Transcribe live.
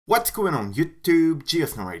What's going on YouTube?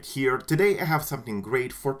 GeoSnowRide here. Today I have something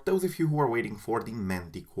great for those of you who are waiting for the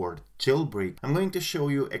Manticore Jailbreak. I'm going to show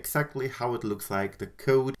you exactly how it looks like, the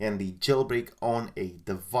code and the jailbreak on a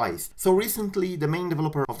device. So recently the main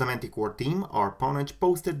developer of the Manticore team, Ponage,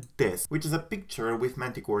 posted this, which is a picture with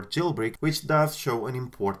Manticore Jailbreak, which does show an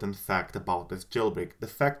important fact about this jailbreak. The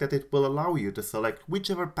fact that it will allow you to select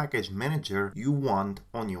whichever package manager you want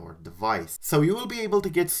on your device. So you will be able to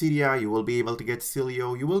get Cydia, you will be able to get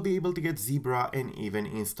Sileo, you will be able to get Zebra and even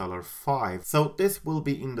installer 5. So this will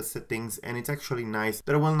be in the settings, and it's actually nice.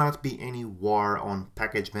 There will not be any war on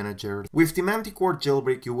package manager. With the Manticore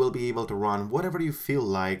Jailbreak you will be able to run whatever you feel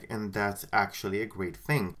like, and that's actually a great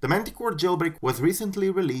thing. The Manticore Jailbreak was recently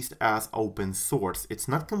released as open source. It's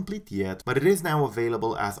not complete yet, but it is now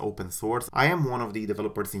available as open source. I am one of the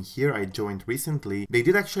developers in here. I joined recently. They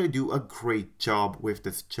did actually do a great job with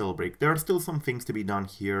this jailbreak. There are still some things to be done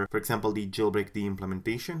here. For example, the jailbreak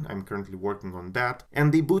implementation. I'm currently working on that,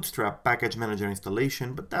 and the Bootstrap package manager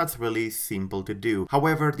installation, but that's really simple to do.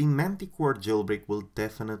 However, the Manticore Jailbreak will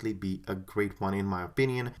definitely be a great one in my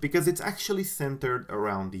opinion, because it's actually centered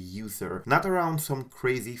around the user, not around some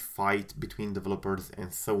crazy fight between developers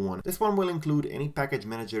and so on. This one will include any package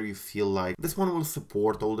manager you feel like. This one will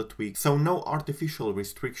support all the tweaks, so no artificial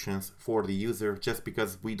restrictions for the user just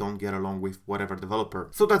because we don't get along with whatever developer.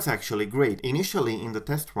 So that's actually great. Initially in the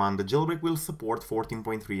test run, the jailbreak will support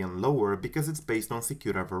 14.3 and lower because it's based on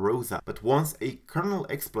Secura Verosa, but once a kernel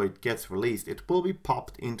exploit gets released, it will be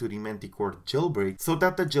popped into the Manticore Jailbreak so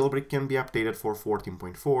that the jailbreak can be updated for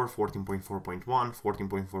 14.4, 14.4.1,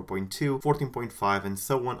 14.4.2, 14.5 and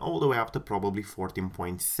so on, all the way up to probably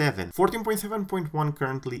 14.7. 14.7.1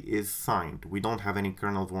 currently is signed. We don't have any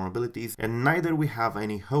kernel vulnerabilities, and neither we have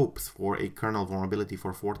any hopes for a kernel vulnerability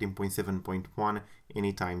for 14.7.1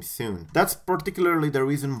 anytime soon. That's particularly the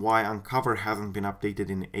reason why Uncover hasn't been updated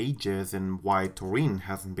in ages and why Turin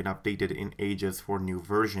hasn't been updated in ages for new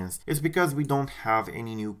versions. It's because we don't have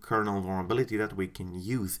any new kernel vulnerability that we can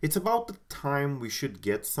use. It's about the time we should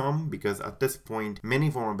get some, because at this point many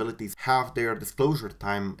vulnerabilities have their disclosure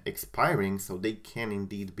time expiring, so they can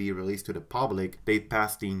indeed be released to the public. They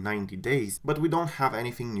pass the 90 days, but we don't have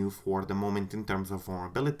anything new for the moment in terms of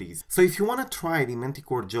vulnerabilities. So if you want to try the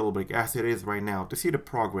Manticore Jailbreak as it is right now, to see the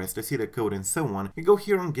progress, to see the code and so on, you go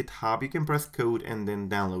here on GitHub, you can press code and then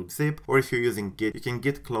download zip, or if you're using Git, you can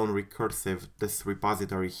git clone recursive this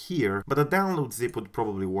repository here, but the download zip would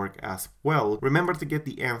probably work as well. Remember to get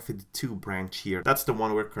the amphid2 branch here. That's the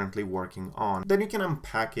one we're currently working on. Then you can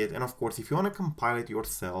unpack it, and of course if you want to compile it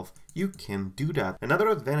yourself, you can do that. Another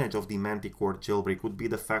advantage of the Manticore Jailbreak would be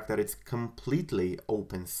the fact that it's completely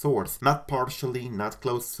open source. Not partially, not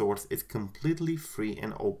closed source, it's completely free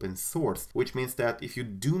and open source, which means that if you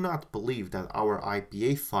do not believe that our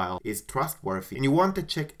IPA file is trustworthy and you want to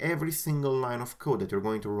check every single line of code that you're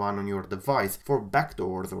going to run on your device for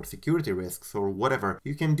backdoors or security risks or whatever,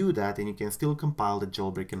 you can do that and you can still compile the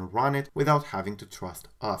jailbreak and run it without having to trust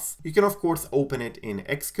us. You can of course open it in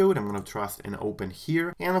Xcode. I'm going to trust and open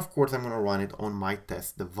here, and of course I'm going to run it on my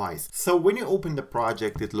test device. So when you open the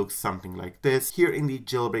project, it looks something like this. Here in the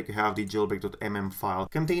jailbreak you have the jailbreak.mm file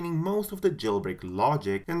containing most of the jailbreak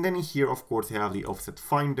logic, and then here of course you have the offset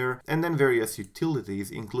finder and then various utilities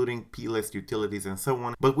including plist utilities and so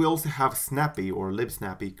on. But we also have Snappy or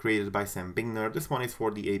libsnappy created by Sam Bigner. This one is for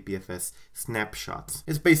the APFS snapshots.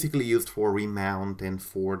 It's basically used for remount and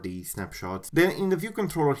for the snapshots. Then in the view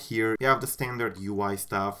controller here you have the standard UI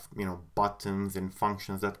stuff, you know, buttons and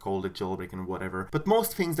functions that call the jailbreak and whatever. But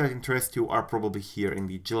most things that interest you are probably here in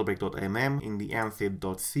the jailbreak.mm, in the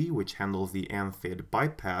amphid.c, which handles the amphid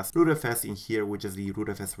bypass, rootfs in here, which is the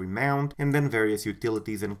rootfs remount, and then various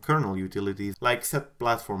utilities and kernel utilities like set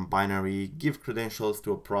platform binary, give credentials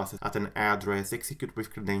to a process at an address, execute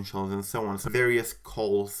with credentials and so on. So various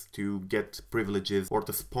calls to get privileges or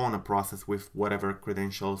to spawn a process with whatever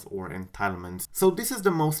credentials or entitlements. So this is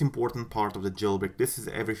the most important part of the jailbreak. This is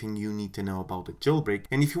everything you need to know about the jailbreak.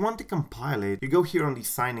 And if you want to compile it, you go here on the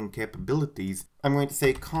signing capabilities. I'm going to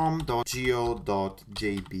say com.geo.jb,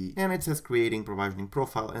 and it says creating provisioning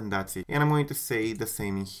profile, and that's it. And I'm going to say the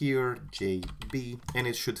same in here, jb, and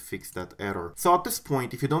it should fix that error. So at this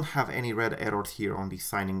point, if you don't have any red errors here on the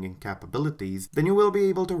signing and capabilities, then you will be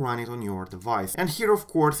able to run it on your device. And here, of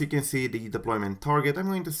course, you can see the deployment target. I'm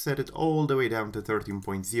going to set it all the way down to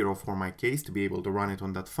 13.0 for my case to be able to run it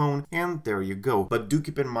on that phone, and there you go. But do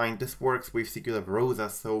keep in mind, this works with Secura Verosa,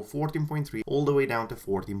 so 14.3 all the way down to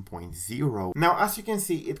 14.0. Now, Now, as you can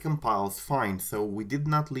see, it compiles fine, so we did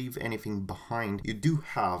not leave anything behind. You do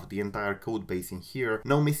have the entire code base in here,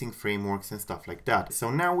 no missing frameworks and stuff like that. So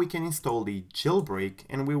now we can install the jailbreak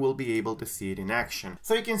and we will be able to see it in action.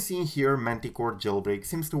 So you can see here, Manticore Jailbreak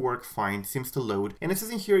seems to work fine, seems to load, and it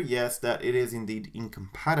says in here, yes, that it is indeed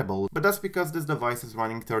incompatible, but that's because this device is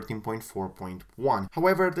running 13.4.1.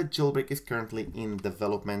 However, the jailbreak is currently in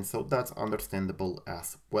development, so that's understandable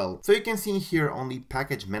as well. So you can see here on the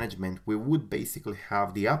package management, we would basically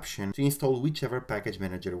have the option to install whichever package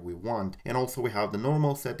manager we want. And also we have the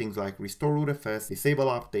normal settings like restore rootfs, disable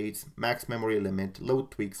updates, max memory limit,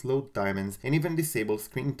 load tweaks, load diamonds, and even disable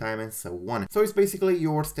screen time and so on. So it's basically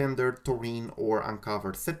your standard Taurine or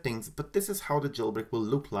uncovered settings, but this is how the jailbreak will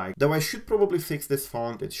look like. Though I should probably fix this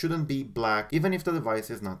font, it shouldn't be black even if the device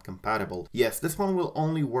is not compatible. Yes, this one will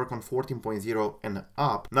only work on 14.0 and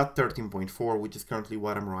up, not 13.4, which is currently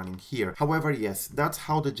what I'm running here. However, yes, that's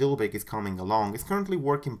how the jailbreak is coming along. It's currently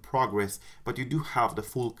work in progress, but you do have the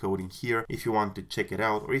full code in here if you want to check it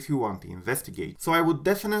out or if you want to investigate. So I would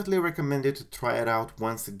definitely recommend it to try it out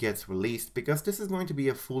once it gets released, because this is going to be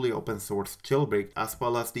a fully open source jailbreak, as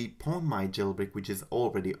well as the PwnMy jailbreak, which is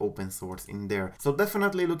already open source in there. So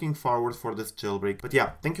definitely looking forward for this jailbreak. But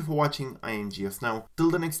yeah, thank you for watching. I am GeoSnow.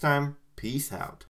 Till the next time, peace out.